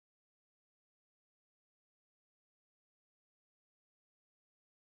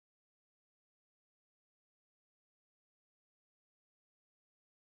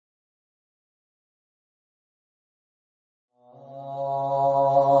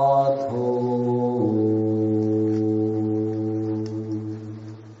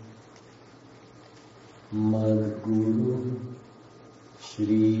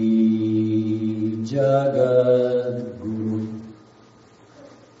जगद्गुरु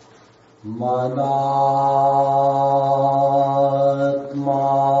मदात्मा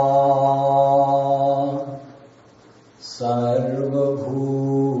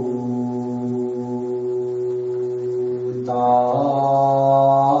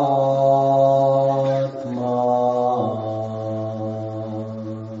सर्वभूतात्मा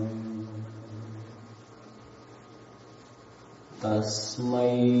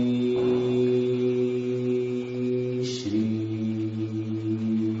तस्मै श्री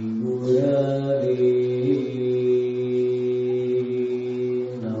गुरवे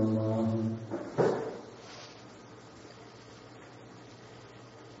नमः।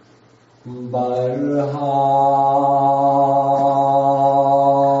 बर्हापीडं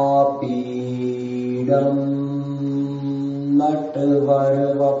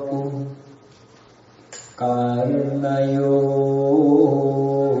नटवरवपुः कर्णयो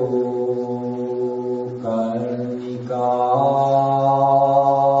कर्णिकारम्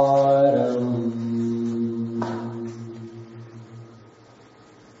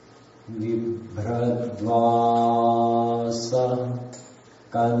बिभ्रद्वास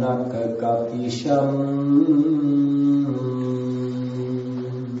कनककपिशम्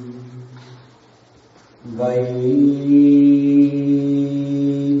वैजयन्ती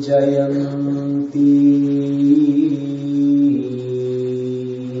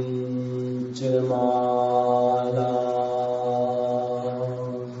माला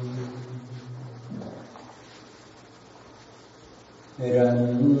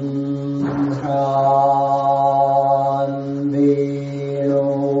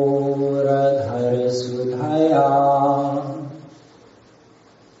रन्ध्रान्वेणोरधरसुधया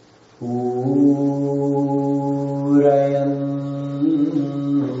पूरयन्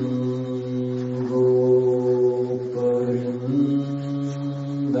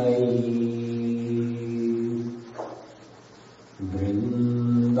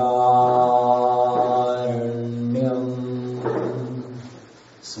वृन्दारण्यं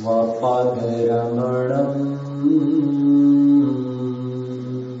स्वपदरमणम्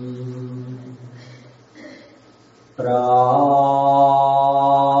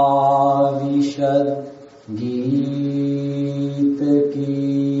प्राविशद् गीतकीर्ति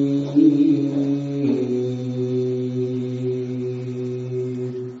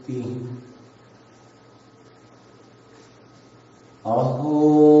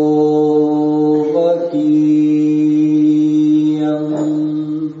अहोवकीयं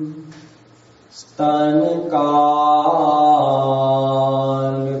स्तनकालकूटम्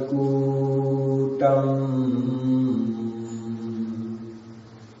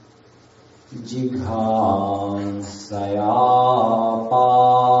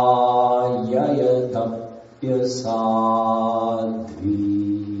जिघांसयापाययदप्यसाध्वी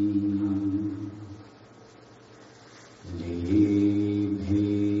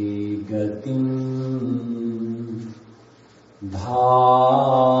गतिं धात्र्युचितां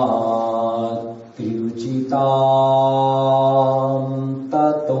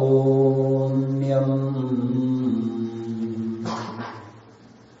ततोऽन्यम्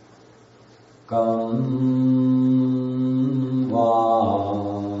कं वा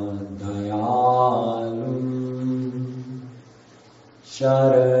दयालुं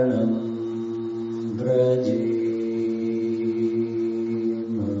शरणं व्रजे।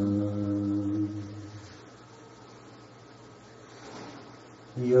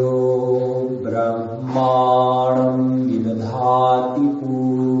 यो ब्रह्माणं विदधाति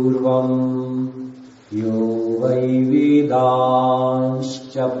पूर्वं यो वै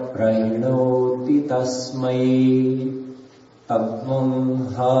वेदांश्च प्रणोति तस्मै तत्त्वं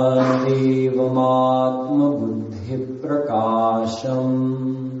हदेवमात्मबुद्धिप्रकाशम्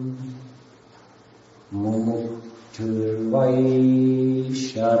मुमुक्षुर्वै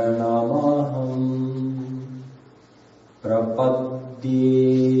शरणमहं प्रपद्ये।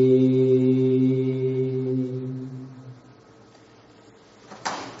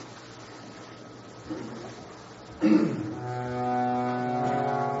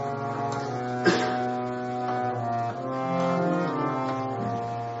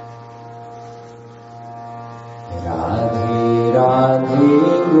 Radhe Radhe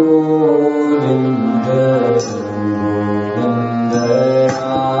Govind Govind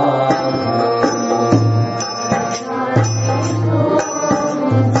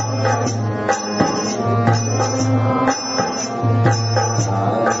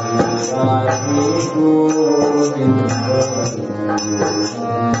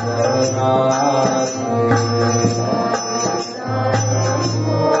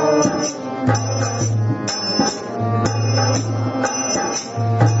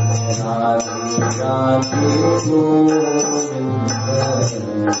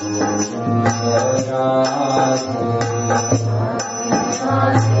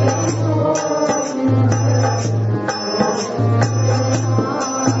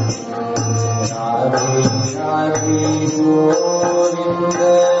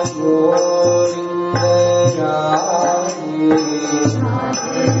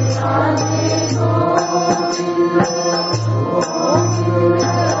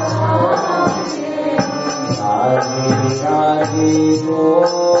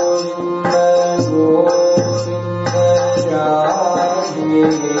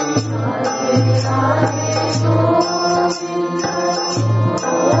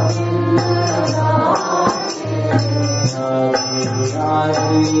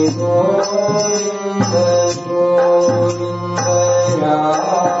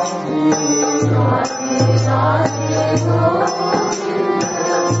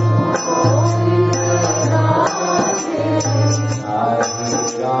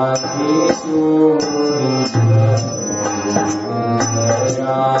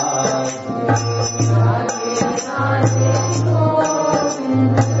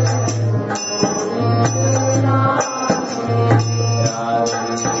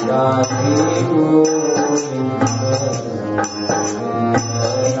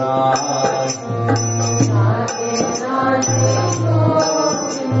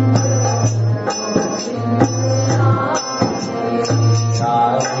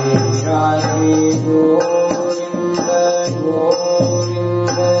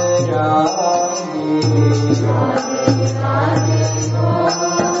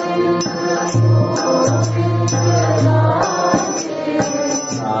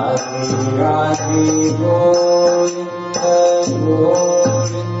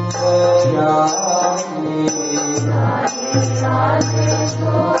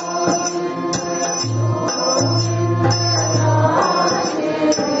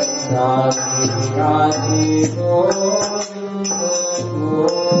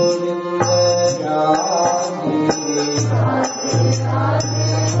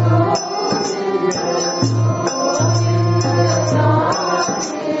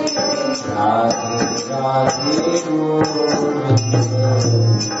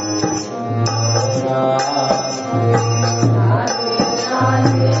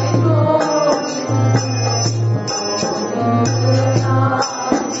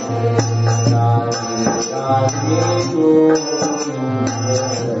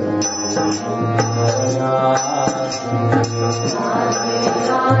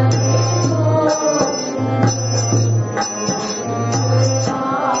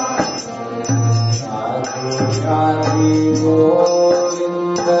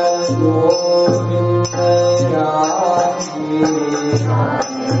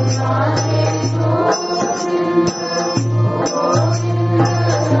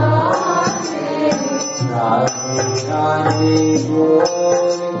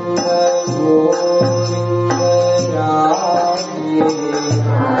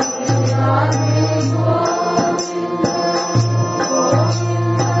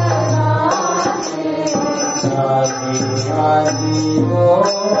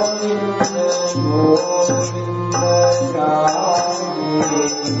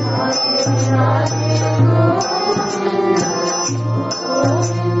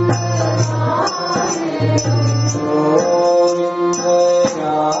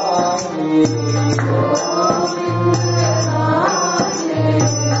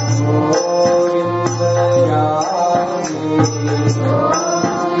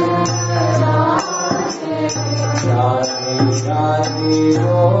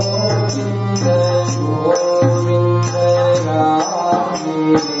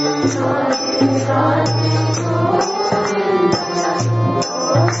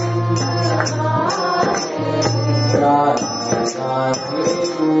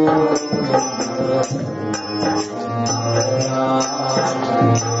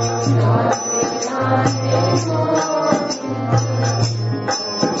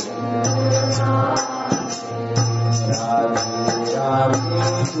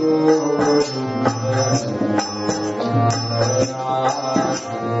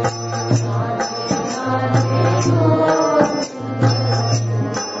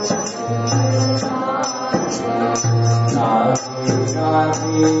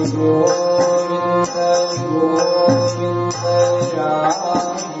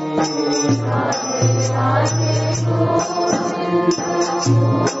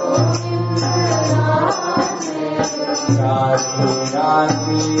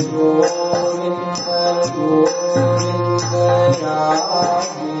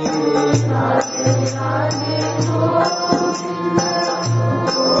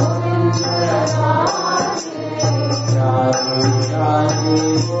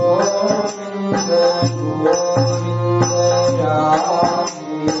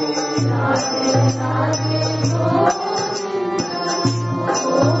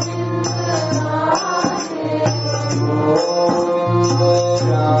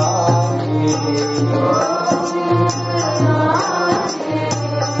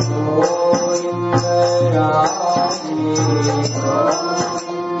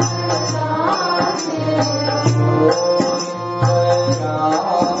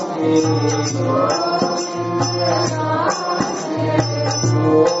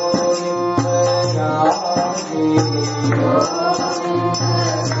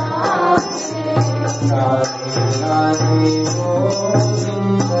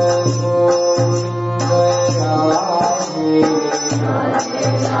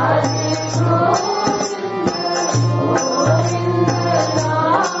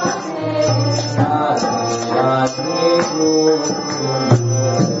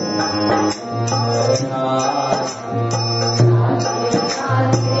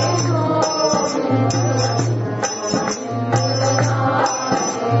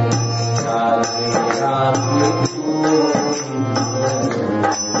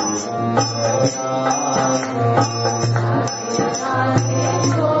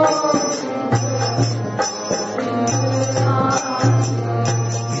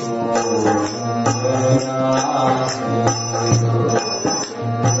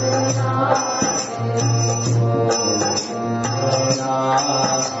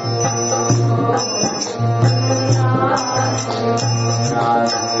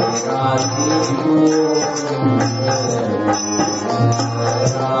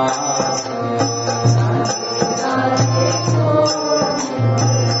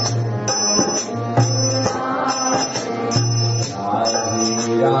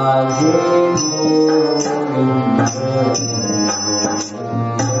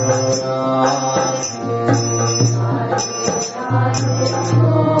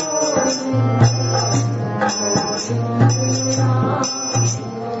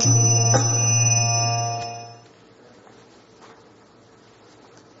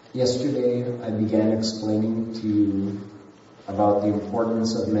Yesterday, I began explaining to you about the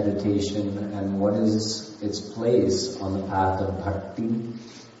importance of meditation and what is its place on the path of bhakti.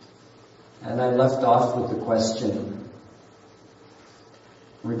 And I left off with the question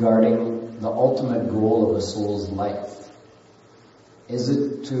regarding the ultimate goal of a soul's life. Is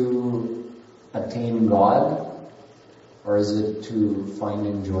it to attain God, or is it to find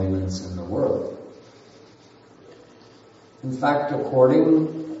enjoyments in the world? In fact,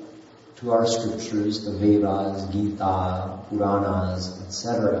 according to our scriptures, the Vedas, Gita, Puranas,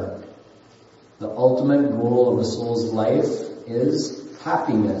 etc., the ultimate goal of a soul's life is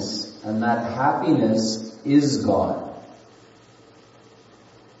happiness, and that happiness is God.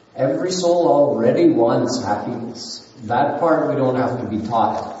 Every soul already wants happiness. That part we don't have to be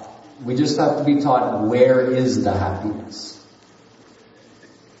taught. We just have to be taught where is the happiness.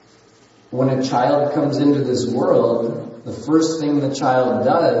 When a child comes into this world, the first thing the child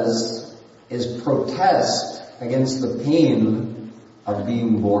does is protest against the pain of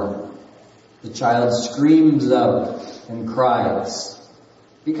being born. The child screams out and cries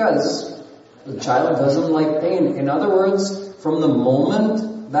because the child doesn't like pain. In other words, from the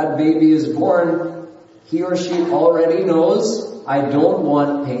moment that baby is born, he or she already knows, I don't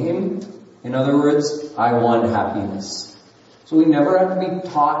want pain. In other words, I want happiness. So we never have to be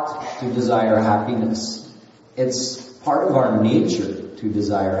taught to desire happiness. It's part of our nature to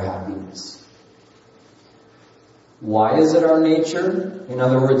desire happiness. Why is it our nature? In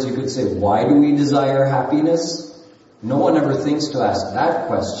other words, you could say, why do we desire happiness? No one ever thinks to ask that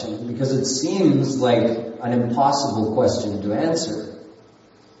question because it seems like an impossible question to answer.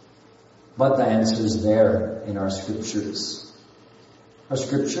 But the answer is there in our scriptures. Our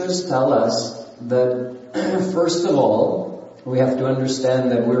scriptures tell us that, first of all, we have to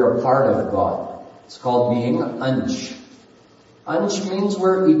understand that we're a part of God. It's called being Ansh. Ansh means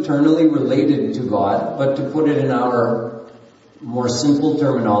we're eternally related to God, but to put it in our more simple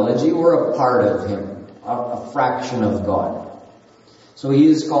terminology, we're a part of Him, a fraction of God. So He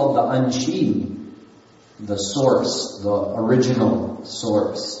is called the Anshi, the source, the original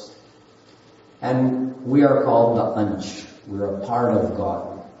source. And we are called the Ansh. We're a part of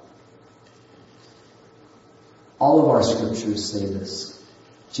God. All of our scriptures say this.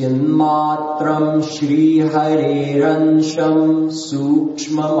 Chinmatram Shri Hariransham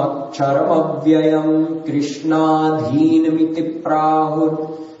Sukshmam Aksharam Avyayam Krishnadhinamiti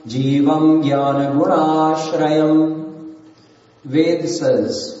Prahud Jivam Jnana Gunashrayam. Ved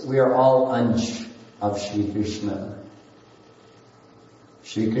says we are all Ansh of Shri Krishna.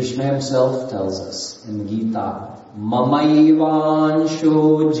 Shri Krishna himself tells us in the Gita,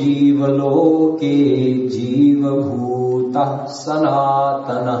 Mamaivansho Jivaloke Jivabhuta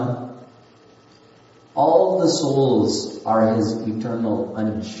Sanatana. All the souls are his eternal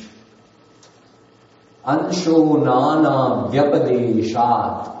Ansh. Ansho Nana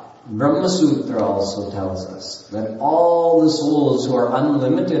Vyapadeshat. Brahma Sutra also tells us that all the souls who are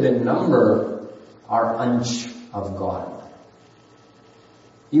unlimited in number are Ansh of God.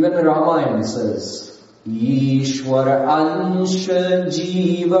 Even the Ramayana says ईश्वर अंश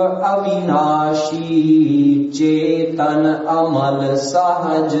जीव अविनाशी चेतन अमल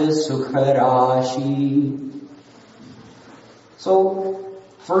सहज सुख राशि. So,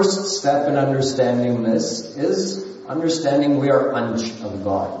 first step in understanding this is understanding we are ansh of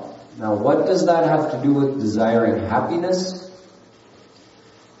God. Now, what does that have to do with desiring happiness?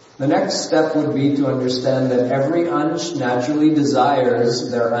 The next step would be to understand that every ansh naturally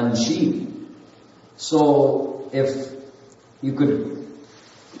desires their anshi. So, if you could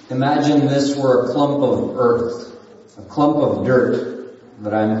imagine this were a clump of earth, a clump of dirt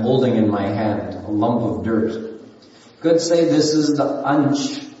that I'm holding in my hand, a lump of dirt. You could say this is the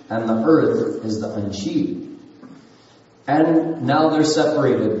ansh and the earth is the anshi. And now they're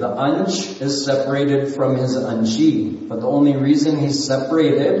separated. The ansh is separated from his anshi, but the only reason he's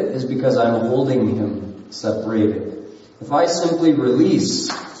separated is because I'm holding him separated. If I simply release,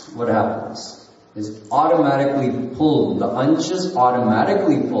 what happens? It's automatically pulled. The ansh is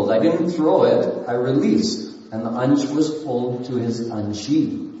automatically pulled. I didn't throw it, I released. And the ansh was pulled to his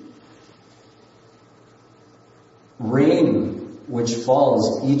anshi. Rain, which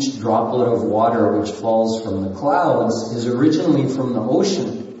falls, each droplet of water which falls from the clouds is originally from the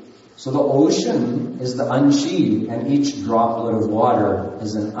ocean. So the ocean is the anshi and each droplet of water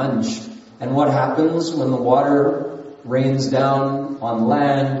is an ansh. And what happens when the water rains down on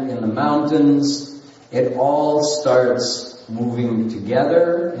land, in the mountains? It all starts moving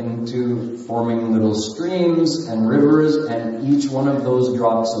together into forming little streams and rivers, and each one of those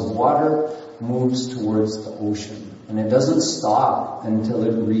drops of water moves towards the ocean. And it doesn't stop until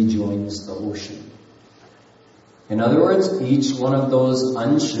it rejoins the ocean. In other words, each one of those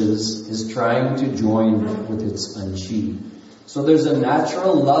anshas is trying to join with its anshi. So there's a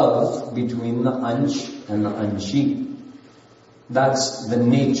natural love between the ansh and the anshi. That's the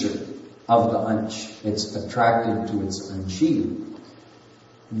nature of the ansh. It's attracted to its anshi.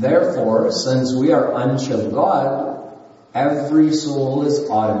 Therefore, since we are ansh of God, every soul is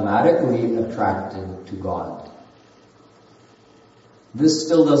automatically attracted to God. This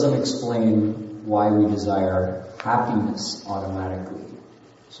still doesn't explain why we desire happiness automatically.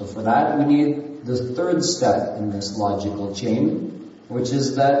 So for that, we need the third step in this logical chain, which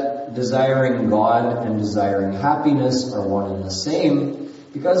is that desiring God and desiring happiness are one and the same,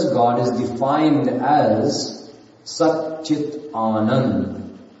 because God is defined as Sat Chit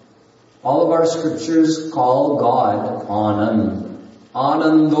Anand. All of our scriptures call God Anand.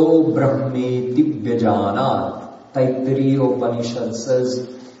 Anando Brahme Divyajana. Taittiriya Upanishad says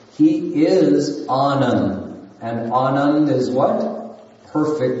He is Anand. And Anand is what?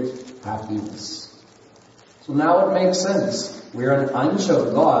 Perfect happiness. So now it makes sense. We're an ansh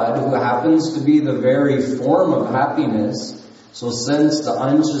of God who happens to be the very form of happiness. So since the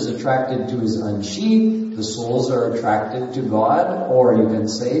ansh is attracted to his anshi, the souls are attracted to God, or you can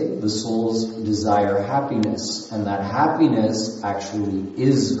say the souls desire happiness, and that happiness actually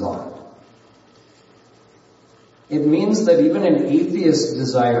is God. It means that even an atheist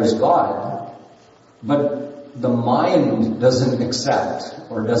desires God, but the mind doesn't accept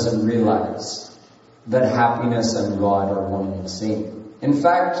or doesn't realize that happiness and God are one and the same. In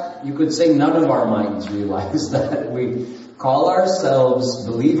fact, you could say none of our minds realize that. We call ourselves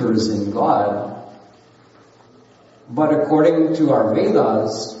believers in God, but according to our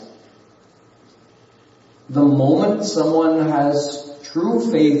Vedas, the moment someone has true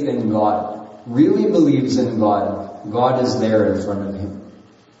faith in God, really believes in God, God is there in front of him.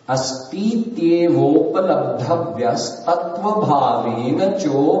 Astityevopalabdhavyas tatvabhavena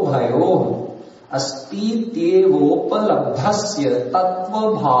chobhayoh. Astityevopalabdhasya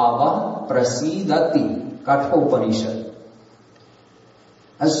tatvabhava prasidati. Kathopanishad.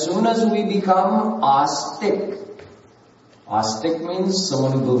 As soon as we become astic means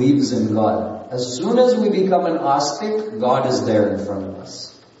someone who believes in God. As soon as we become an astic, God is there in front of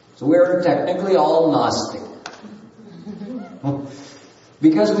us. So we're technically all Gnostic.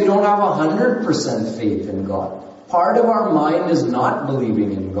 Because we don't have 100% faith in God. Part of our mind is not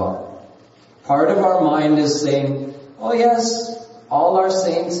believing in God. Part of our mind is saying, oh yes, all our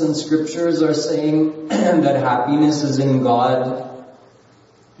saints and scriptures are saying that happiness is in God,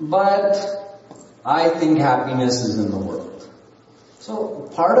 but I think happiness is in the world. So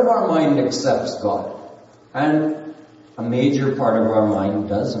part of our mind accepts God, and a major part of our mind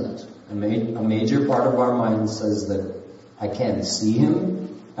doesn't. A major part of our mind says that I can't see Him,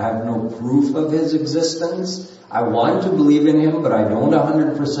 I have no proof of His existence, I want to believe in Him, but I don't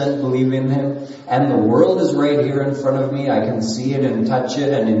 100% believe in Him, and the world is right here in front of me, I can see it and touch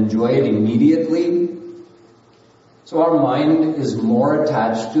it and enjoy it immediately. So our mind is more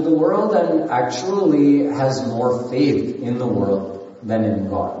attached to the world and actually has more faith in the world than in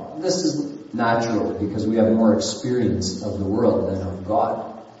God. This is natural because we have more experience of the world than of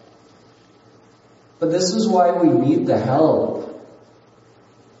God. But this is why we need the help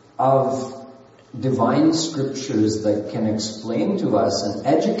of divine scriptures that can explain to us and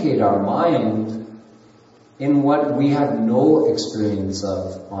educate our mind in what we have no experience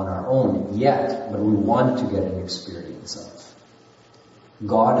of on our own yet, but we want to get an experience of.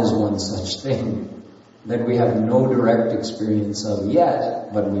 God is one such thing that we have no direct experience of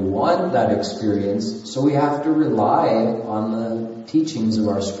yet, but we want that experience, so we have to rely on the teachings of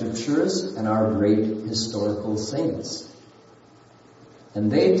our scriptures and our great historical saints.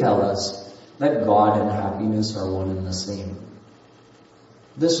 And they tell us that God and happiness are one and the same.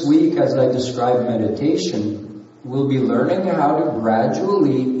 This week, as I describe meditation, we'll be learning how to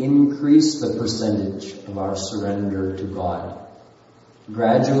gradually increase the percentage of our surrender to God.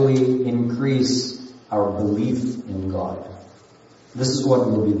 Gradually increase our belief in God. This is what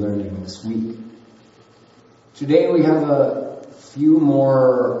we'll be learning this week. Today we have a few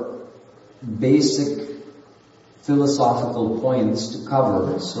more basic philosophical points to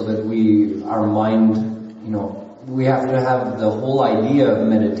cover so that our mind, we have to have the whole idea of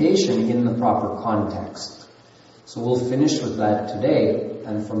meditation in the proper context. So we'll finish with that today,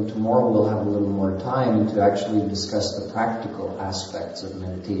 and from tomorrow we'll have a little more time to actually discuss the practical aspects of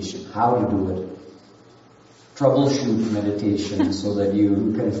meditation, how to do it, troubleshoot meditation so that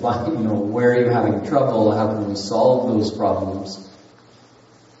you can find, where you're having trouble, how can we solve those problems.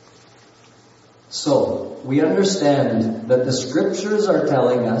 So, we understand that the scriptures are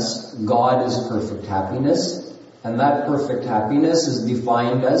telling us God is perfect happiness, and that perfect happiness is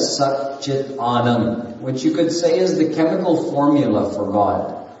defined as Sat Chit Anand, which you could say is the chemical formula for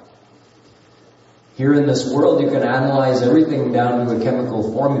God. Here in this world you can analyze everything down to a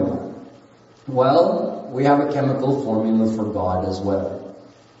chemical formula. Well, we have a chemical formula for God as well.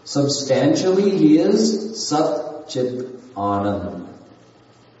 Substantially, He is Sat Chit Anand.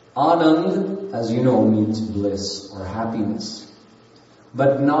 Anand, as you know, means bliss or happiness.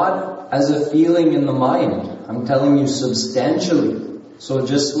 But not as a feeling in the mind. I'm telling you substantially. So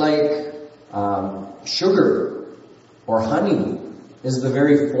just like sugar or honey is the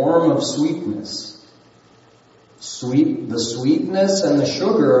very form of sweetness. The sweetness and the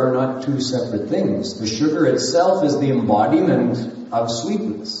sugar are not two separate things. The sugar itself is the embodiment of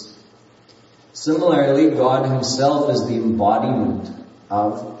sweetness. Similarly, God Himself is the embodiment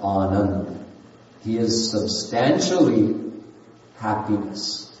of Anand. He is substantially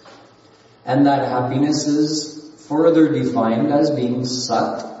happiness. And that happiness is further defined as being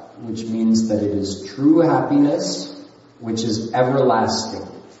Sat, which means that it is true happiness, which is everlasting.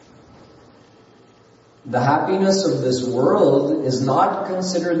 The happiness of this world is not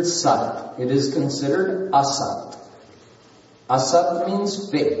considered Sat. It is considered Asat. Asat means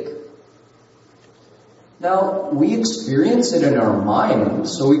fake. Now, we experience it in our mind,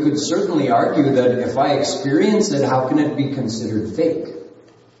 so we could certainly argue that if I experience it, how can it be considered fake?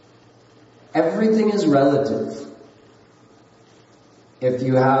 Everything is relative. If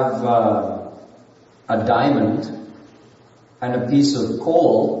you have a diamond and a piece of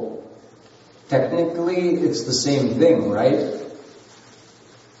coal, technically it's the same thing, right?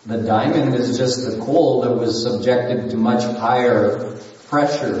 The diamond is just the coal that was subjected to much higher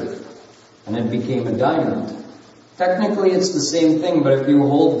pressure and it became a diamond. Technically it's the same thing, but if you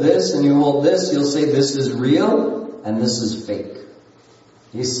hold this and you hold this, you'll say this is real and this is fake.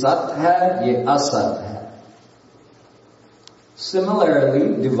 Ye sat hai, ye asat hai.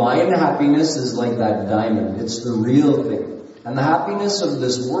 Similarly, divine happiness is like that diamond. It's the real thing. And the happiness of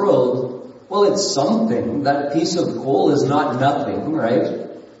this world, well, it's something. That piece of coal is not nothing, right?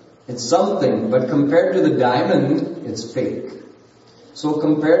 It's something, but compared to the diamond, it's fake. So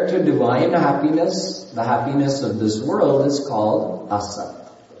compared to divine happiness, the happiness of this world is called asat.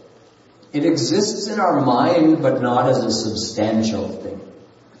 It exists in our mind, but not as a substantial thing.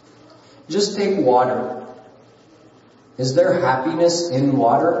 Just take water. Is there happiness in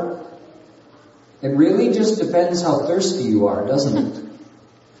water? It really just depends how thirsty you are, doesn't it?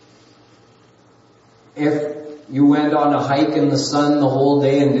 If you went on a hike in the sun the whole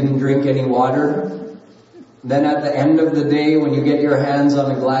day and didn't drink any water, then at the end of the day, when you get your hands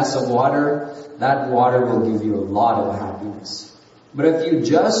on a glass of water, that water will give you a lot of happiness. But if you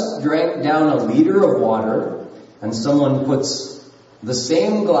just drank down a liter of water and someone puts the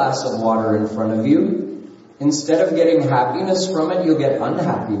same glass of water in front of you, instead of getting happiness from it, you'll get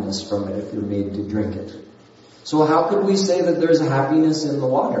unhappiness from it if you're made to drink it. So how could we say that there's happiness in the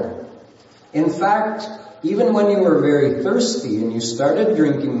water? In fact, even when you were very thirsty and you started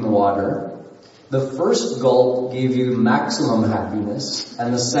drinking the water, the first gulp gave you maximum happiness,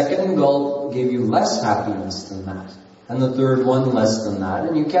 and the second gulp gave you less happiness than that, and the third one less than that,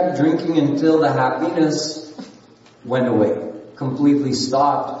 and you kept drinking until the happiness went away, completely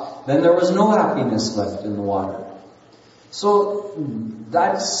stopped. Then there was no happiness left in the water. So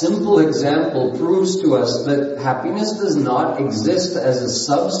that simple example proves to us that happiness does not exist as a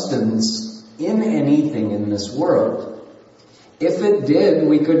substance in anything in this world. If it did,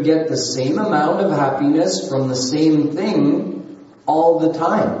 we could get the same amount of happiness from the same thing all the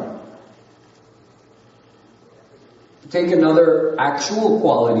time. Take another actual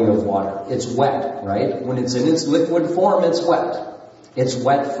quality of water. It's wet, right? When it's in its liquid form, it's wet. It's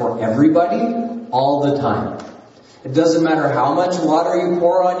wet for everybody all the time. It doesn't matter how much water you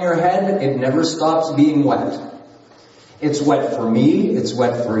pour on your head, it never stops being wet. It's wet for me, it's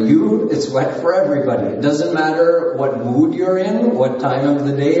wet for you, it's wet for everybody. It doesn't matter what mood you're in, what time of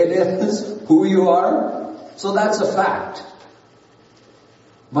the day it is, who you are. So that's a fact.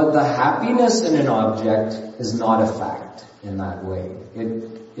 But the happiness in an object is not a fact in that way.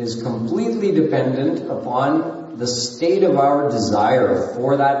 It is completely dependent upon the state of our desire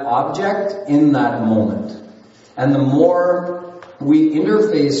for that object in that moment. And the more we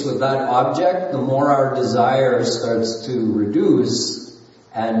interface with that object, the more our desire starts to reduce,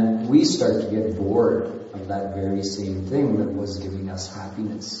 and we start to get bored of that very same thing that was giving us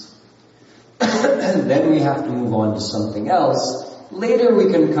happiness. And then we have to move on to something else. Later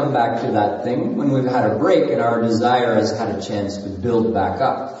we can come back to that thing when we've had a break and our desire has had a chance to build back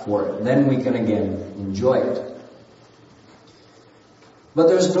up for it. Then we can again enjoy it. But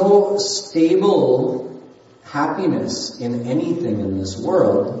there's no stable happiness in anything in this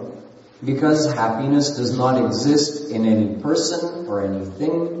world, because happiness does not exist in any person or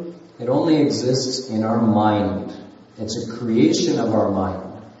anything. It only exists in our mind. It's a creation of our mind.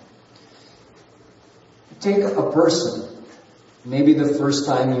 Take a person. Maybe the first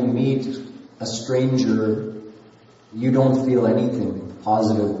time you meet a stranger, you don't feel anything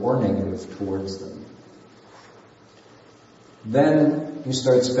positive or negative towards them. Then you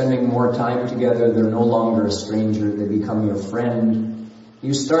start spending more time together. They're no longer a stranger. They become your friend.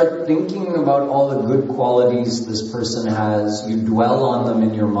 You start thinking about all the good qualities this person has. You dwell on them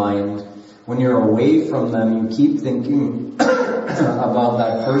in your mind. When you're away from them, you keep thinking about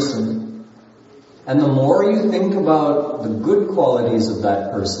that person. And the more you think about the good qualities of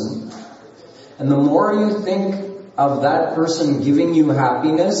that person, and the more you think of that person giving you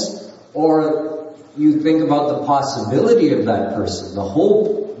happiness, or you think about the possibility of that person, the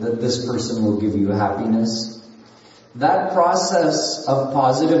hope that this person will give you happiness, that process of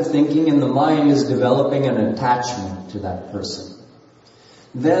positive thinking in the mind is developing an attachment to that person.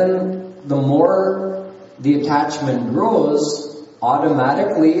 Then, the more the attachment grows,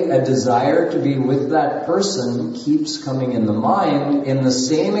 automatically a desire to be with that person keeps coming in the mind in the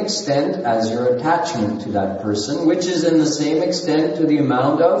same extent as your attachment to that person, which is in the same extent to the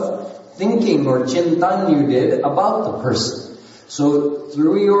amount of thinking or chintan you did about the person. So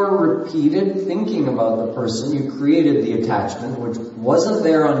through your repeated thinking about the person, you created the attachment, which wasn't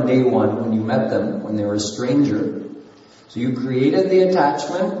there on day one when you met them, when they were a stranger. So you created the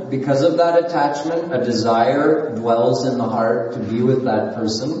attachment. Because of that attachment, a desire dwells in the heart to be with that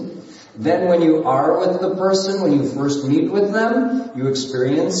person. Then when you are with the person, when you first meet with them, you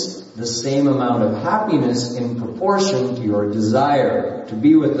experience the same amount of happiness in proportion to your desire to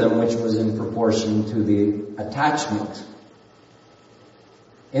be with them, which was in proportion to the attachment.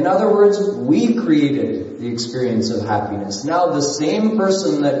 In other words, we created the experience of happiness. Now, the same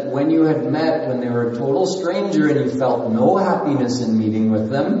person that when you had met, when they were a total stranger and you felt no happiness in meeting with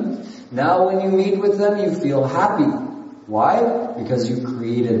them, now when you meet with them, you feel happy. Why? Because you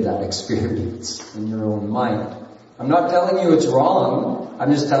created that experience in your own mind. I'm not telling you it's wrong.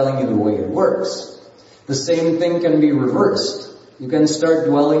 I'm just telling you the way it works. The same thing can be reversed. You can start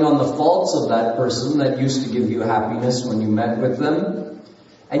dwelling on the faults of that person that used to give you happiness when you met with them.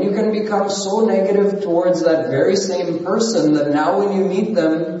 And you can become so negative towards that very same person that now when you meet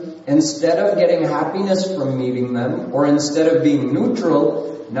them, instead of getting happiness from meeting them, or instead of being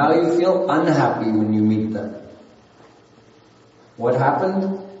neutral, now you feel unhappy when you meet them. What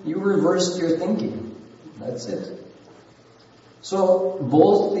happened? You reversed your thinking. That's it. So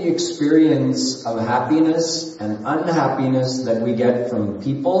both the experience of happiness and unhappiness that we get from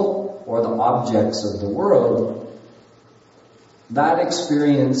people or the objects of the world, that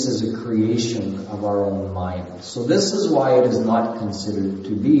experience is a creation of our own mind. So this is why it is not considered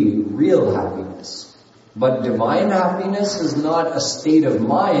to be real happiness. But divine happiness is not a state of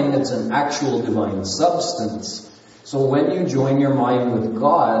mind, it's an actual divine substance. So when you join your mind with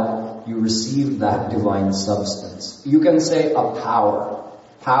God, you receive that divine substance. You can say a power.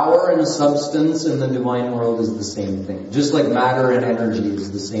 Power and substance in the divine world is the same thing. Just like matter and energy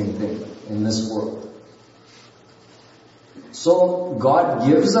is the same thing in this world. So God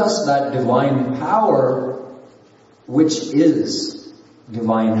gives us that divine power, which is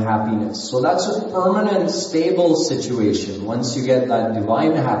divine happiness. So that's a permanent, stable situation once you get that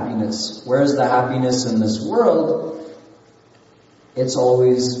divine happiness. Whereas the happiness in this world, it's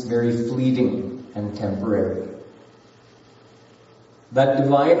always very fleeting and temporary. That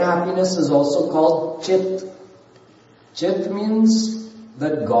divine happiness is also called Chit. Chit means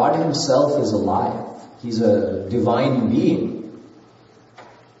that God Himself is alive. He's a divine being.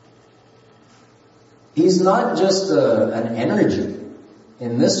 He's not just an energy.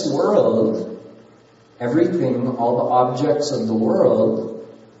 In this world, everything, all the objects of the world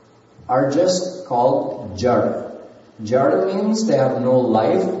are just called Jada. Jada means they have no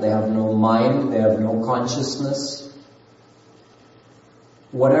life, they have no mind, they have no consciousness.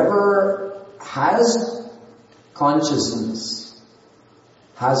 Whatever has consciousness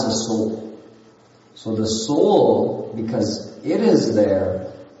has a soul. So the soul, because it is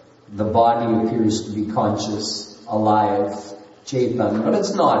there, the body appears to be conscious, alive, Chaitan, but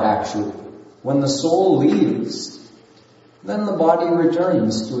it's not actually. When the soul leaves, then the body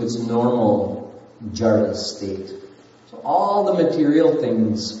returns to its normal Jada state. So all the material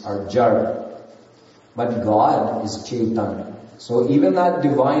things are Jada, but God is Chaitan. So even that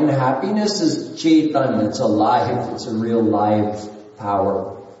divine happiness is Chaitan, it's alive, it's a real live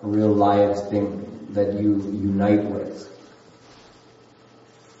power, a real live thing that you unite with.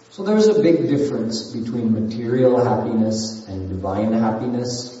 So there's a big difference between material happiness and divine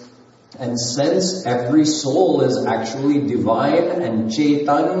happiness. And since every soul is actually divine and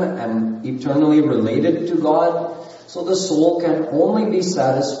Chaitan and eternally related to God, so the soul can only be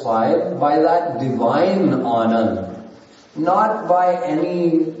satisfied by that divine Anand, not by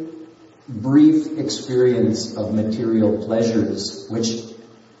any brief experience of material pleasures which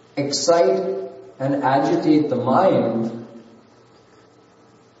excite and agitate the mind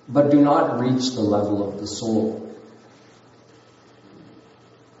but do not reach the level of the soul.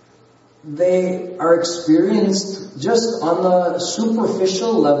 They are experienced just on the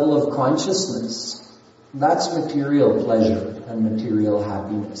superficial level of consciousness. That's material pleasure and material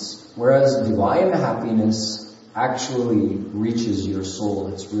happiness. Whereas divine happiness actually reaches your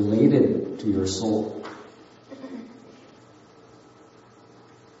soul. It's related to your soul.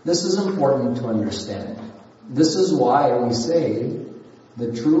 This is important to understand. This is why we say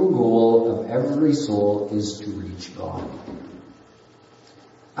the true goal of every soul is to reach God.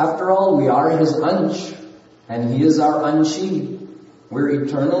 After all, we are His Ansh, and He is our Anshi. We're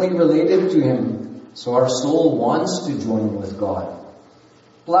eternally related to Him, so our soul wants to join with God.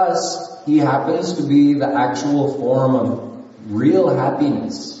 Plus, He happens to be the actual form of real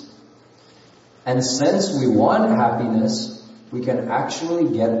happiness. And since we want happiness, we can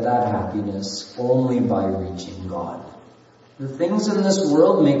actually get that happiness only by reaching God. The things in this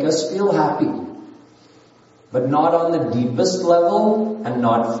world make us feel happy, but not on the deepest level, and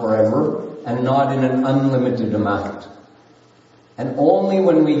not forever, and not in an unlimited amount. And only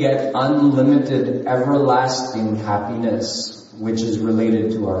when we get unlimited, everlasting happiness, which is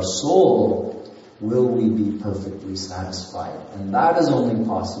related to our soul, will we be perfectly satisfied. And that is only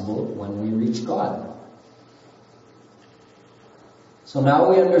possible when we reach God. So now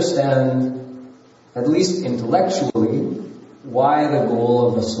we understand, at least intellectually, why the goal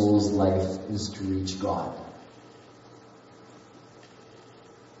of a soul's life is to reach God.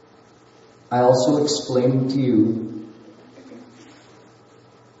 I also explained to you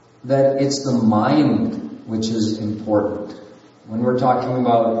that it's the mind which is important. When we're talking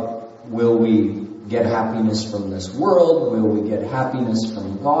about will we get happiness from this world, will we get happiness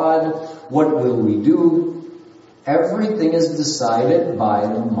from God, what will we do? Everything is decided by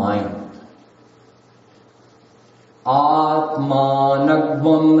the mind.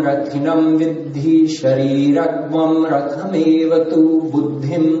 Atmanagvam rathinam vidhi shariragvam rathamevatu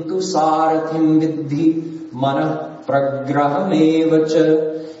buddhim tu sarathim vidhi manah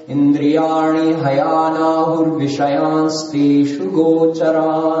pragrahamevacha indriyani hayanahur vishayansteshu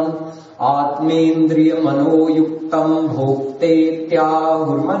gocharan atmendriya manoyuktam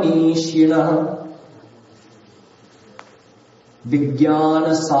bhoktetyahur manishina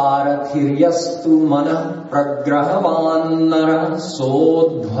Vijnana sarathiyastu manah pragrahavannara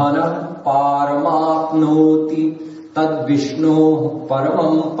sodhvana paramapnoti tad vishno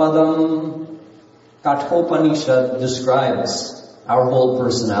paramam padam. Kathopanishad describes our whole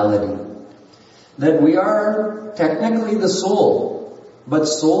personality. That we are technically the soul, but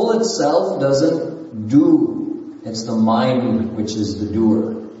soul itself doesn't do. It's the mind which is the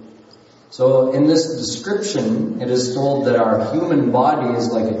doer. So in this description, it is told that our human body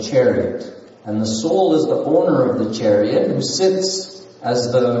is like a chariot, and the soul is the owner of the chariot who sits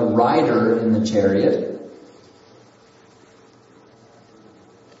as the rider in the chariot.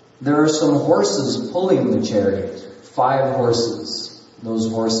 There are some horses pulling the chariot, 5 horses.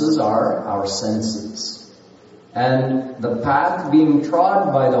 Those horses are our senses. And the path being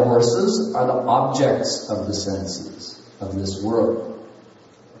trod by the horses are the objects of the senses of this world.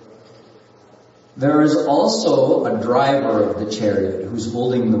 There is also a driver of the chariot who's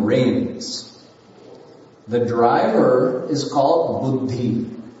holding the reins. The driver is called buddhi,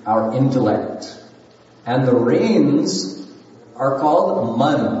 our intellect. And the reins are called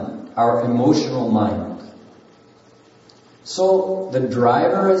man, our emotional mind. So the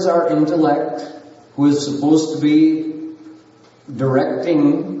driver is our intellect, who is supposed to be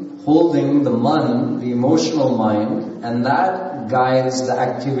directing, holding the man, the emotional mind, and that guides the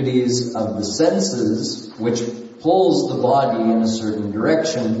activities of the senses, which pulls the body in a certain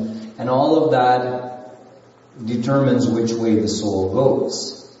direction, and all of that determines which way the soul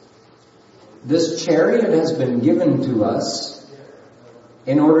goes. This chariot has been given to us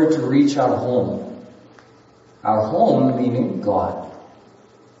in order to reach our home. Our home meaning God.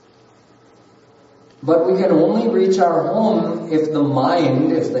 But we can only reach our home if the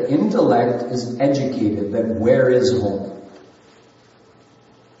mind, if the intellect is educated that where is home.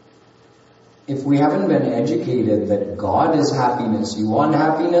 If we haven't been educated that God is happiness, you want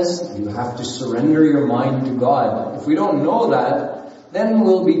happiness, you have to surrender your mind to God. If we don't know that, then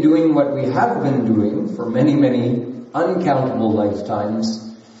we'll be doing what we have been doing for many, many uncountable lifetimes.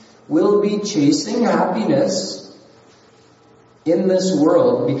 We'll be chasing happiness in this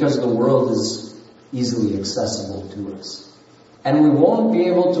world because the world is easily accessible to us. And we won't be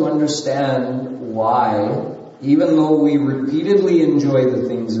able to understand why, even though we repeatedly enjoy the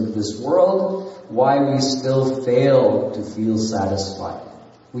things of this world, why we still fail to feel satisfied.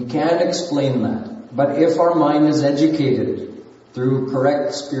 We can't explain that. But if our mind is educated through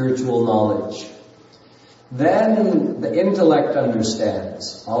correct spiritual knowledge, then the intellect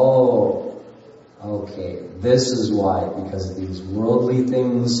understands, oh, okay, this is why, because these worldly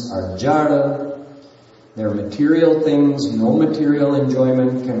things are jada, they're material things. No material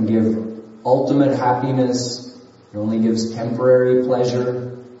enjoyment can give ultimate happiness. It only gives temporary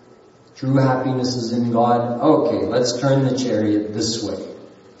pleasure. True happiness is in God. Okay, let's turn the chariot this way.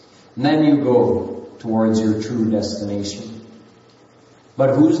 And then you go towards your true destination.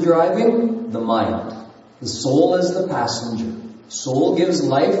 But who's driving? The mind. The soul is the passenger. Soul gives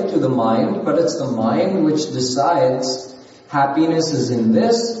life to the mind, but it's the mind which decides happiness is in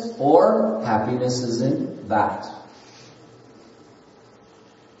this or happiness is in that.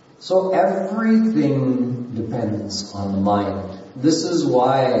 So everything depends on the mind. This is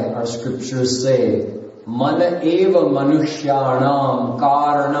why our scriptures say, Mana eva manushyanam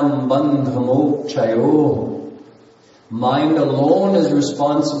karanam bandhamokshayo. Mind alone is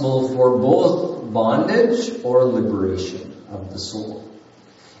responsible for both bondage or liberation of the soul.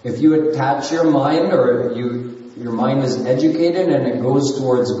 If you attach your mind, or your mind is educated and it goes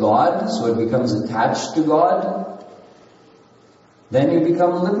towards God, so it becomes attached to God, then you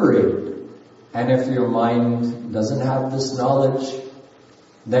become liberated. And if your mind doesn't have this knowledge,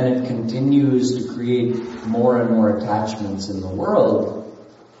 then it continues to create more and more attachments in the world,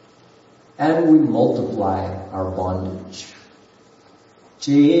 and we multiply our bondage.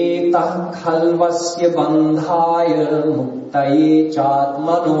 Chetah khalvasya bandhaya muktaye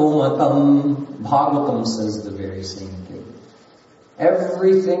chatmano matam. Bhagavatam says the very same thing.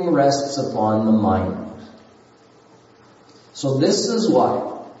 Everything rests upon the mind. So this is why,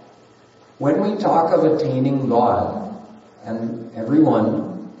 when we talk of attaining God, and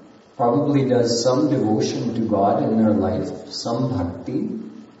everyone probably does some devotion to God in their life, some bhakti,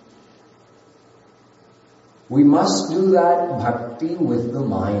 we must do that bhakti with the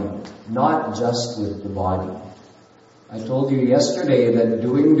mind, not just with the body. I told you yesterday that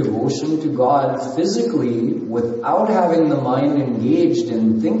doing devotion to God physically without having the mind engaged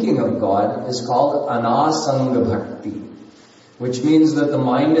in thinking of God is called anasanga bhakti, which means that the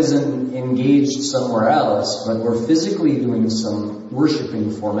mind isn't engaged somewhere else, but we're physically doing some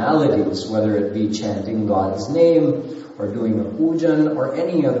worshipping formalities, whether it be chanting God's name or doing a pujan or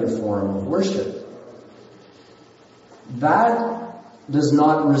any other form of worship. That does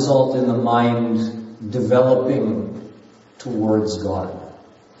not result in the mind developing towards God.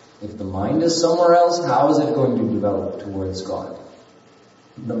 If the mind is somewhere else, how is it going to develop towards God?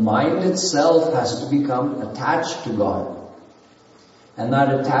 The mind itself has to become attached to God. And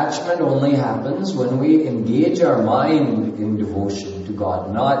that attachment only happens when we engage our mind in devotion to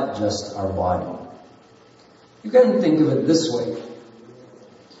God, not just our body. You can think of it this way.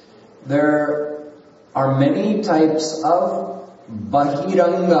 There are many types of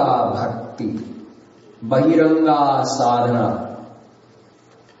Bahiranga Bhakti, Bahiranga Sadhana.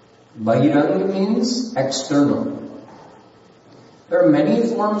 Bahiranga means external. There are many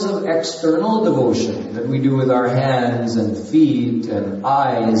forms of external devotion that we do with our hands and feet and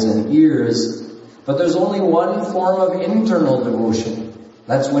eyes and ears, but there's only one form of internal devotion.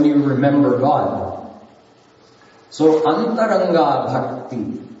 That's when you remember God. So Antaranga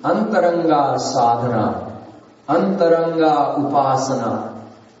Bhakti, Antaranga Sadhana, Antaranga Upasana,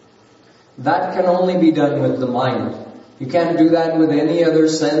 that can only be done with the mind. You can't do that with any other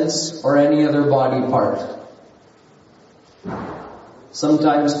sense or any other body part.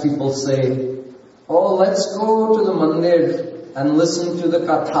 Sometimes people say, oh, let's go to the mandir and listen to the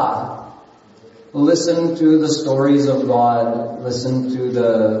katha. Listen to the stories of God. Listen to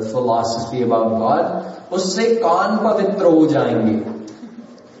the philosophy about God. Usse kaan pavitra ho jayenge.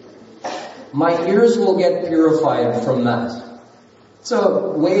 My ears will get purified from that. It's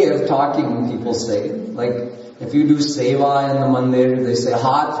a way of talking, people say. Like, if you do seva in the mandir, they say,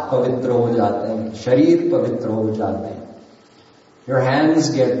 haath pavitra ho jate hain, sharir pavitra ho jate hain. Your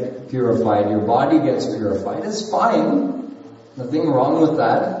hands get purified, your body gets purified. It's fine. Nothing wrong with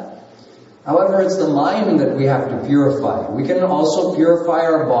that. However, it's the mind that we have to purify. We can also purify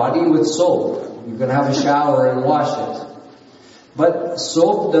our body with soap. You can have a shower and wash it. But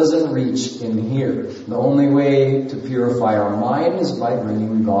soap doesn't reach in here. The only way to purify our mind is by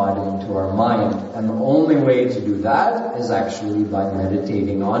bringing God into our mind. And the only way to do that is actually by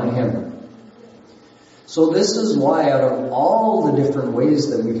meditating on Him. So this is why out of all the different ways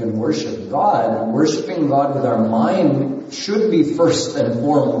that we can worship God, worshiping God with our mind should be first and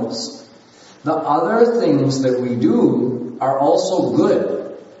foremost. The other things that we do are also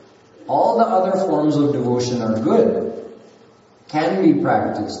good. All the other forms of devotion are good. Can be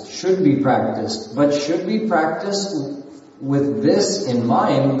practiced, should be practiced, but should be practiced with this in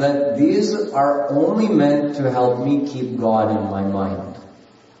mind, that these are only meant to help me keep God in my mind.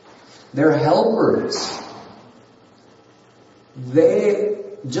 They're helpers. They,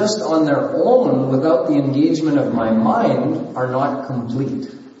 just on their own, without the engagement of my mind, are not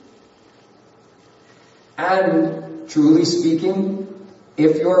complete. And, truly speaking,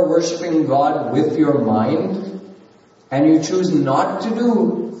 if you're worshiping God with your mind, and you choose not to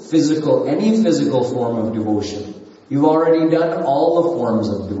do any physical form of devotion, you've already done all the forms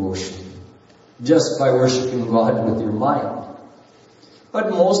of devotion, just by worshiping God with your mind. But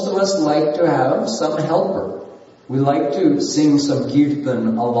most of us like to have some helper. We like to sing some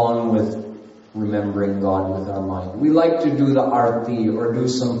kirtan along with remembering God with our mind. We like to do the arti or do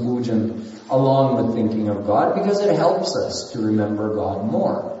some pujan along with thinking of God because it helps us to remember God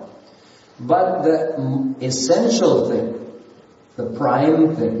more. But the essential thing, the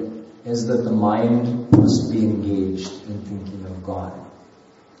prime thing, is that the mind must be engaged in thinking of God.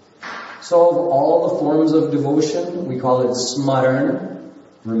 So of all the forms of devotion, we call it smaran,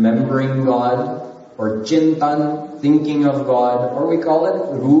 remembering God, or chintan, thinking of God, or we call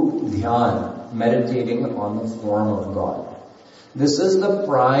it roop dhyan, meditating on the form of God. This is the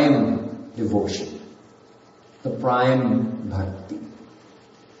prime devotion, the prime bhakti.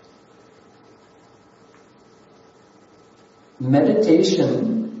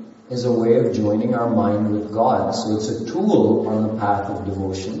 Meditation is a way of joining our mind with God, so it's a tool on the path of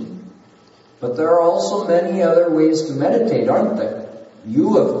devotion. But there are also many other ways to meditate, aren't there?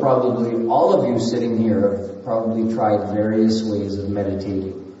 You have probably, all of you sitting here have probably tried various ways of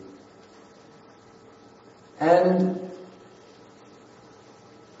meditating. And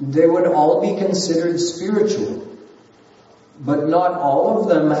they would all be considered spiritual. But not all of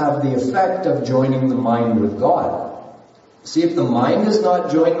them have the effect of joining the mind with God. See, if the mind is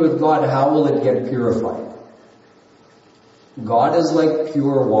not joined with God, how will it get purified? God is like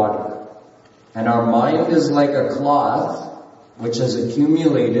pure water. And our mind is like a cloth which has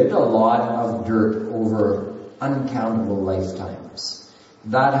accumulated a lot of dirt over uncountable lifetimes.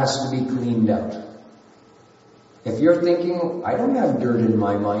 That has to be cleaned out. If you're thinking, I don't have dirt in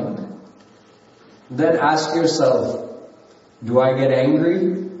my mind, then ask yourself, do I get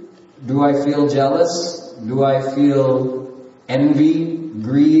angry? Do I feel jealous? Do I feel envy,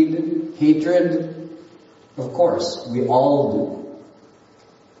 greed, hatred? Of course, we all do.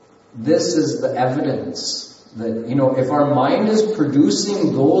 This is the evidence That, if our mind is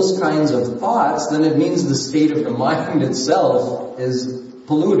producing those kinds of thoughts, then it means the state of the mind itself is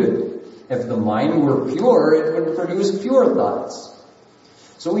polluted. If the mind were pure, it would produce pure thoughts.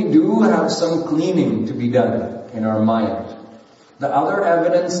 So we do have some cleaning to be done in our mind. The other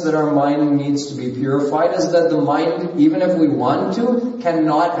evidence that our mind needs to be purified is that the mind, even if we want to,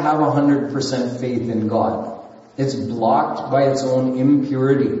 cannot have 100% faith in God. It's blocked by its own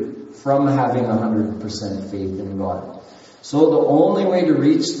impurity from having 100% faith in God. So the only way to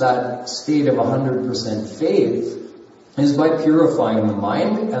reach that state of 100% faith is by purifying the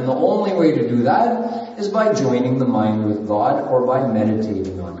mind, and the only way to do that is by joining the mind with God or by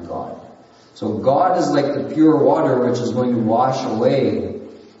meditating on God. So God is like the pure water which is going to wash away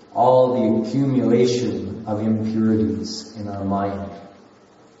all the accumulation of impurities in our mind.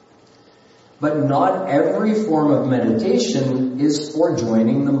 But not every form of meditation is for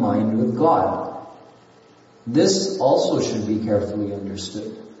joining the mind with God. This also should be carefully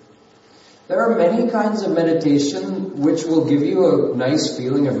understood. There are many kinds of meditation which will give you a nice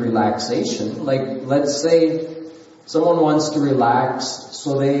feeling of relaxation. Like, let's say someone wants to relax,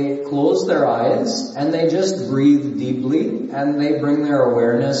 so they close their eyes and they just breathe deeply and they bring their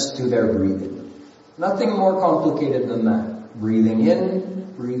awareness to their breathing. Nothing more complicated than that. Breathing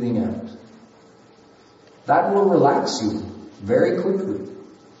in, breathing out. That will relax you very quickly.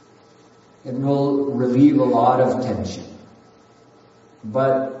 It will relieve a lot of tension.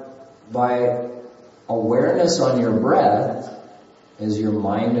 But by awareness on your breath, is your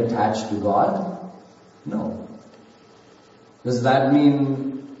mind attached to God? No. Does that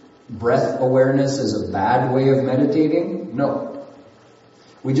mean breath awareness is a bad way of meditating? No.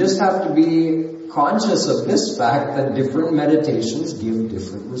 We just have to be conscious of this fact that different meditations give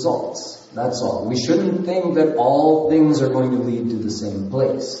different results. That's all. We shouldn't think that all things are going to lead to the same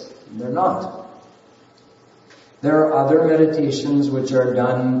place. They're not. There are other meditations which are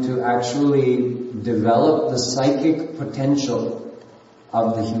done to actually develop the psychic potential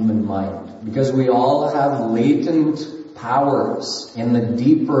of the human mind. Because we all have latent powers in the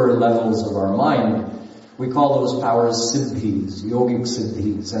deeper levels of our mind. We call those powers siddhis, yogic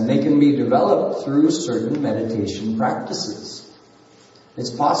siddhis, and they can be developed through certain meditation practices. It's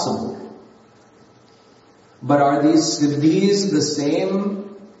possible. But are these siddhis the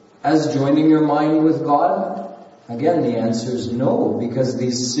same as joining your mind with God? Again, the answer is no, because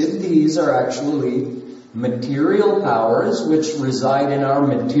these siddhis are actually material powers which reside in our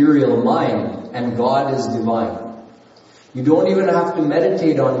material mind, and God is divine. You don't even have to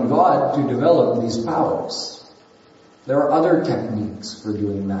meditate on God to develop these powers. There are other techniques for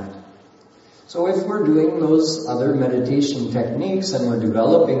doing that. So if we're doing those other meditation techniques and we're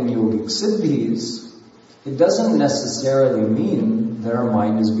developing yogic siddhis, it doesn't necessarily mean that our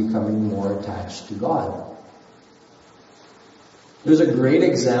mind is becoming more attached to God. There's a great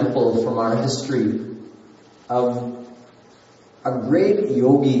example from our history of a great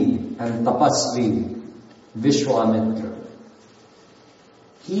yogi and tapasvi, Vishwamitra.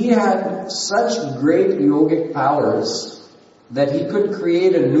 He had such great yogic powers that he could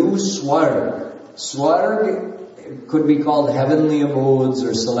create a new swarg. Swarg could be called heavenly abodes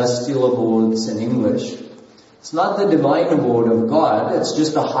or celestial abodes in English. It's not the divine abode of God, it's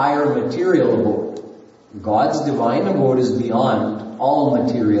just a higher material abode. God's divine abode is beyond all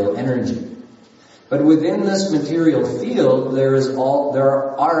material energy. But within this material field, there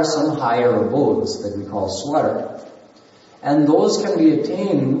are some higher abodes that we call swarg. And those can be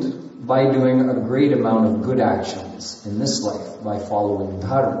attained by doing a great amount of good actions in this life, by following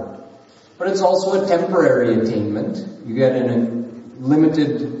dharma. But it's also a temporary attainment. You get in a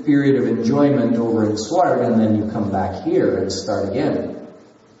limited period of enjoyment over in swarg, and then you come back here and start again.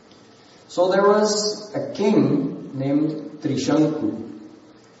 So there was a king named Trishanku.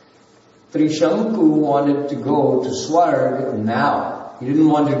 Trishanku wanted to go to swarg now. He didn't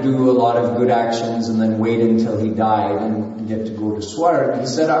want to do a lot of good actions and then wait until he died and get to go to swarg. He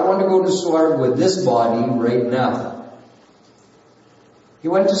said, I want to go to swarg with this body right now. He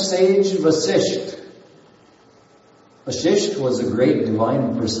went to sage Vasisht. Vasisht was a great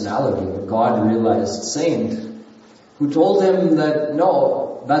divine personality, a God-realized saint, who told him that,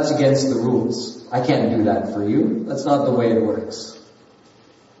 no, that's against the rules. I can't do that for you. That's not the way it works.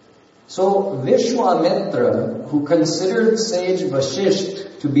 So Vishwamitra, who considered sage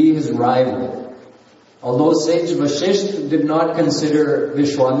Vasisht to be his rival, although sage Vasisht did not consider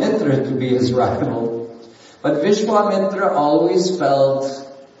Vishwamitra to be his rival, but Vishwamitra always felt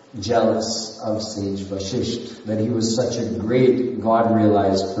jealous of sage Vasisht, that he was such a great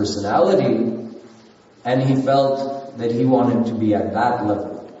God-realized personality, and he felt that he wanted to be at that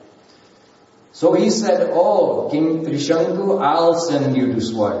level. So he said, oh, King Trishanku, I'll send you to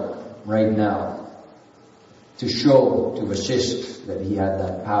Swarga right now to show to Vasishtha that he had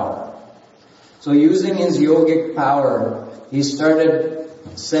that power. So using his yogic power, he started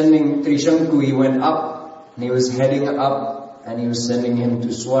sending Trishanku. He went up and he was heading up and he was sending him to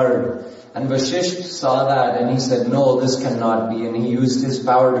Swarga. And Vasishtha saw that and he said, no, this cannot be. And he used his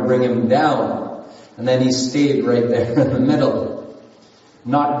power to bring him down. And then he stayed right there in the middle.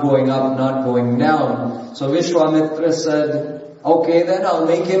 Not going up, not going down. So Vishwamitra said, okay, then I'll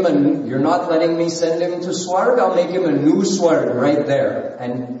make him you're not letting me send him to Swarga, I'll make him a new Swarga right there.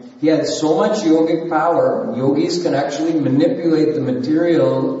 And he had so much yogic power, yogis can actually manipulate the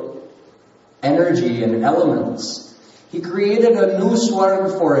material energy and elements. He created a new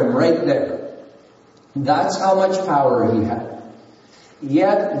Swarga for him right there. That's how much power he had.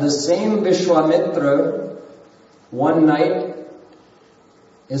 Yet the same Vishwamitra, one night,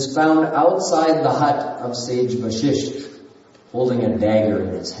 is found outside the hut of sage Vasishtha, holding a dagger in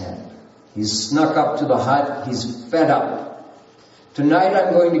his hand. He's snuck up to the hut, he's fed up. Tonight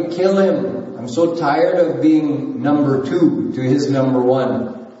I'm going to kill him. I'm so tired of being number 2 to his number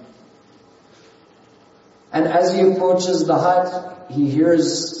 1. And as he approaches the hut, he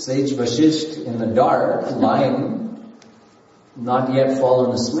hears sage Vasishtha in the dark, lying, not yet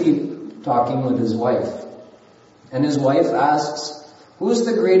fallen asleep, talking with his wife. And his wife asks, who's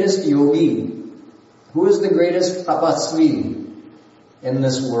the greatest yogi? Who is the greatest tapasvi in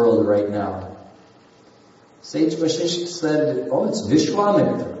this world right now? Sage Vasishtha said, oh, it's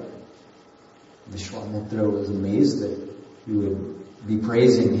Vishwamitra. Vishwamitra was amazed that he would be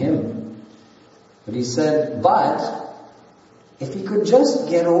praising him. But he said, but if he could just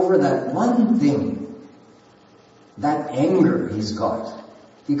get over that one thing, that anger he's got,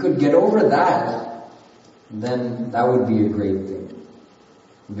 if he could get over that, then that would be a great thing.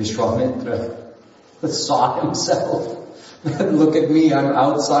 Vishwamitra saw himself. Look at me, I'm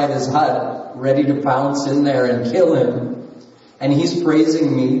outside his hut, ready to pounce in there and kill him. And he's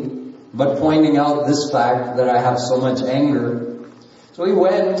praising me, but pointing out this fact that I have so much anger. So he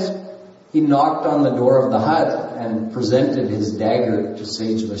went, he knocked on the door of the hut and presented his dagger to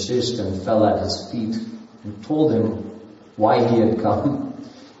sage Vasishtha and fell at his feet and told him why he had come.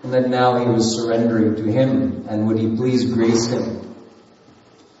 And that now he was surrendering to him and would he please grace him.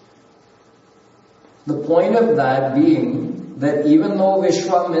 The point of that being that even though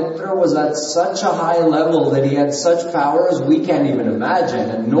Vishwamitra was at such a high level, that he had such powers we can't even imagine,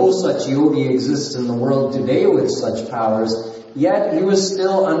 and no such yogi exists in the world today with such powers, yet he was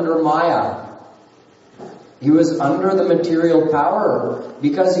still under Maya. He was under the material power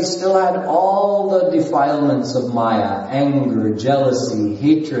because he still had all the defilements of Maya, anger, jealousy,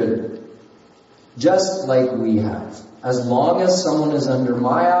 hatred, just like we have. As long as someone is under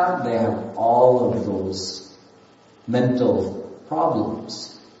Maya, they have all of those mental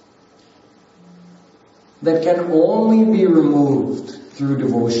problems that can only be removed through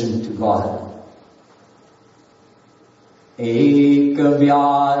devotion to God. Ek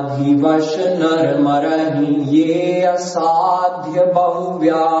vyadhi vash nar marahi ye asadhya bahu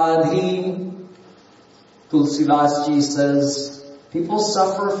vyadhi. Tulsidas Ji says, people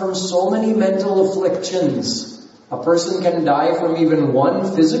suffer from so many mental afflictions. A person can die from even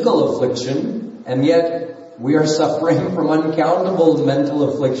one physical affliction, and yet we are suffering from uncountable mental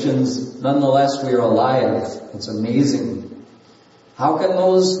afflictions. Nonetheless, we are alive. It's amazing. How can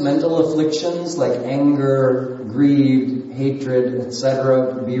those mental afflictions like anger, greed, hatred,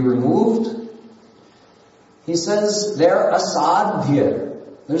 etc. be removed? He says they're asadhya.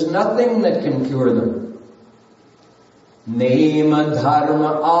 There's nothing that can cure them. Nema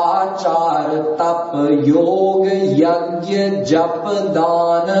dharma achar tap yog yajna jap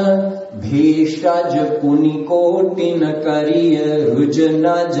dana bheshaj puni kotin kariya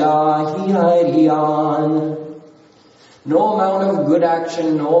rujna jahi hariyan. No amount of good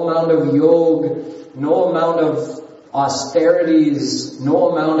action, no amount of yoga, no amount of austerities, no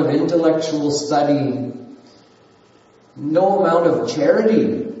amount of intellectual study, no amount of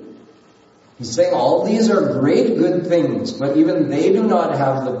charity. He's saying all these are great good things, but even they do not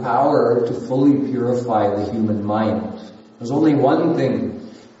have the power to fully purify the human mind. There's only one thing.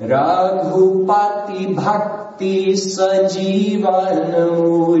 Raghupati bhakti sajivan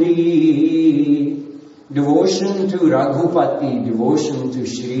muri. Devotion to Raghupati, devotion to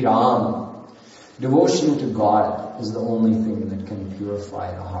Sri Ram, devotion to God is the only thing that can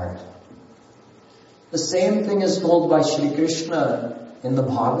purify the heart. The same thing is told by Sri Krishna in the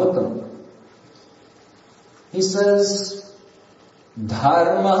Bhagavatam. He says,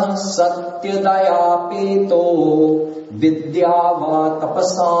 Dharma satya-dayapeto vidya-va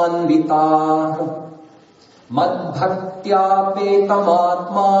tapasanvita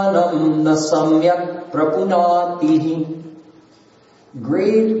mad-bhaktya-petamatmanam na samyak prapunati.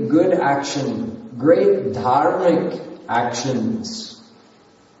 Great good action, great dharmic actions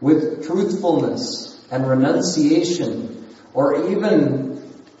with truthfulness and renunciation, or even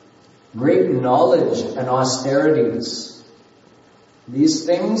great knowledge and austerities. These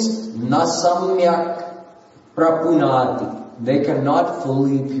things, nasamyak prapunati. They cannot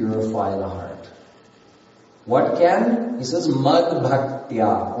fully purify the heart. What can? He says, mad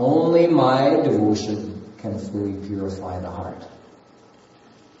bhaktya. Only my devotion can fully purify the heart.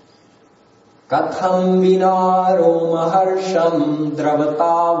 Katham vinaro maharsham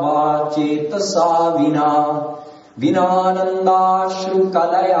dravata va cetasa vina vinanandashru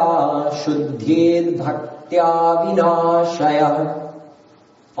kalaya shuddhed bhaktya vinashaya.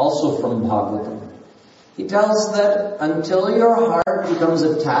 Also from Bhagavatam. He tells that until your heart becomes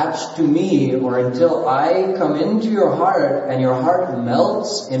attached to me, or until I come into your heart and your heart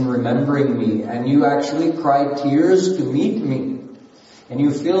melts in remembering me, and you actually cry tears to meet me, and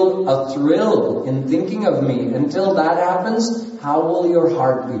you feel a thrill in thinking of me, until that happens, how will your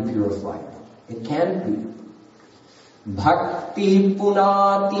heart be purified? It can't be. Bhakti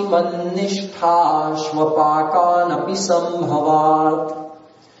punati mannishtha shvapakan api sambhavat.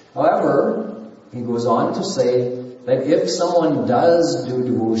 However, he goes on to say that if someone does do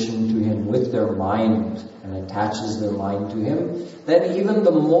devotion to him with their mind and attaches their mind to him, then even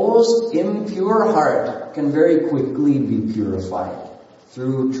the most impure heart can very quickly be purified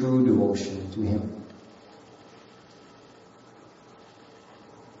through true devotion to him.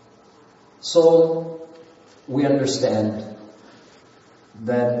 So, we understand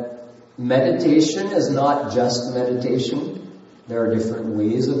that meditation is not just meditation. There are different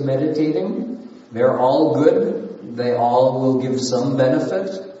ways of meditating. They're all good. They all will give some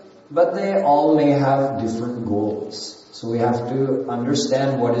benefit, but they all may have different goals. So we have to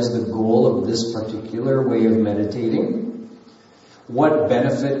understand what is the goal of this particular way of meditating. What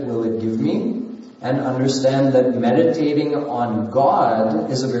benefit will it give me? And understand that meditating on God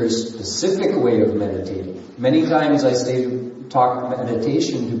is a very specific way of meditating. Many times I talk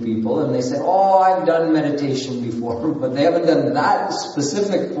meditation to people and they say, oh, I've done meditation before, but they haven't done that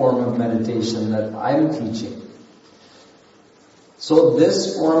specific form of meditation that I'm teaching. So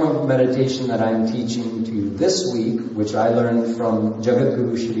this form of meditation that I'm teaching to you this week, which I learned from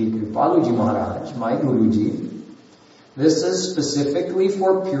Jagadguru Shri Kripaluji Maharaj, my Guruji, this is specifically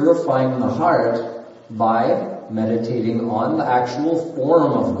for purifying the heart by meditating on the actual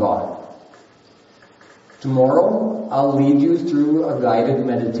form of God. Tomorrow, I'll lead you through a guided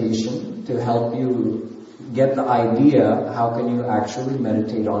meditation to help you get the idea how can you actually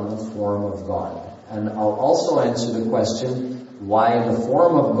meditate on the form of God. And I'll also answer the question, why the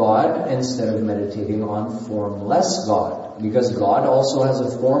form of God instead of meditating on formless God? Because God also has a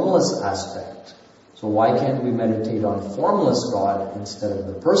formless aspect. So why can't we meditate on formless God instead of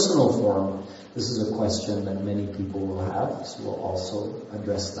the personal form? This is a question that many people will have, so we'll also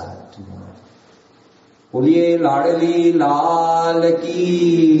address that tomorrow. बोलिए लाडली लाल की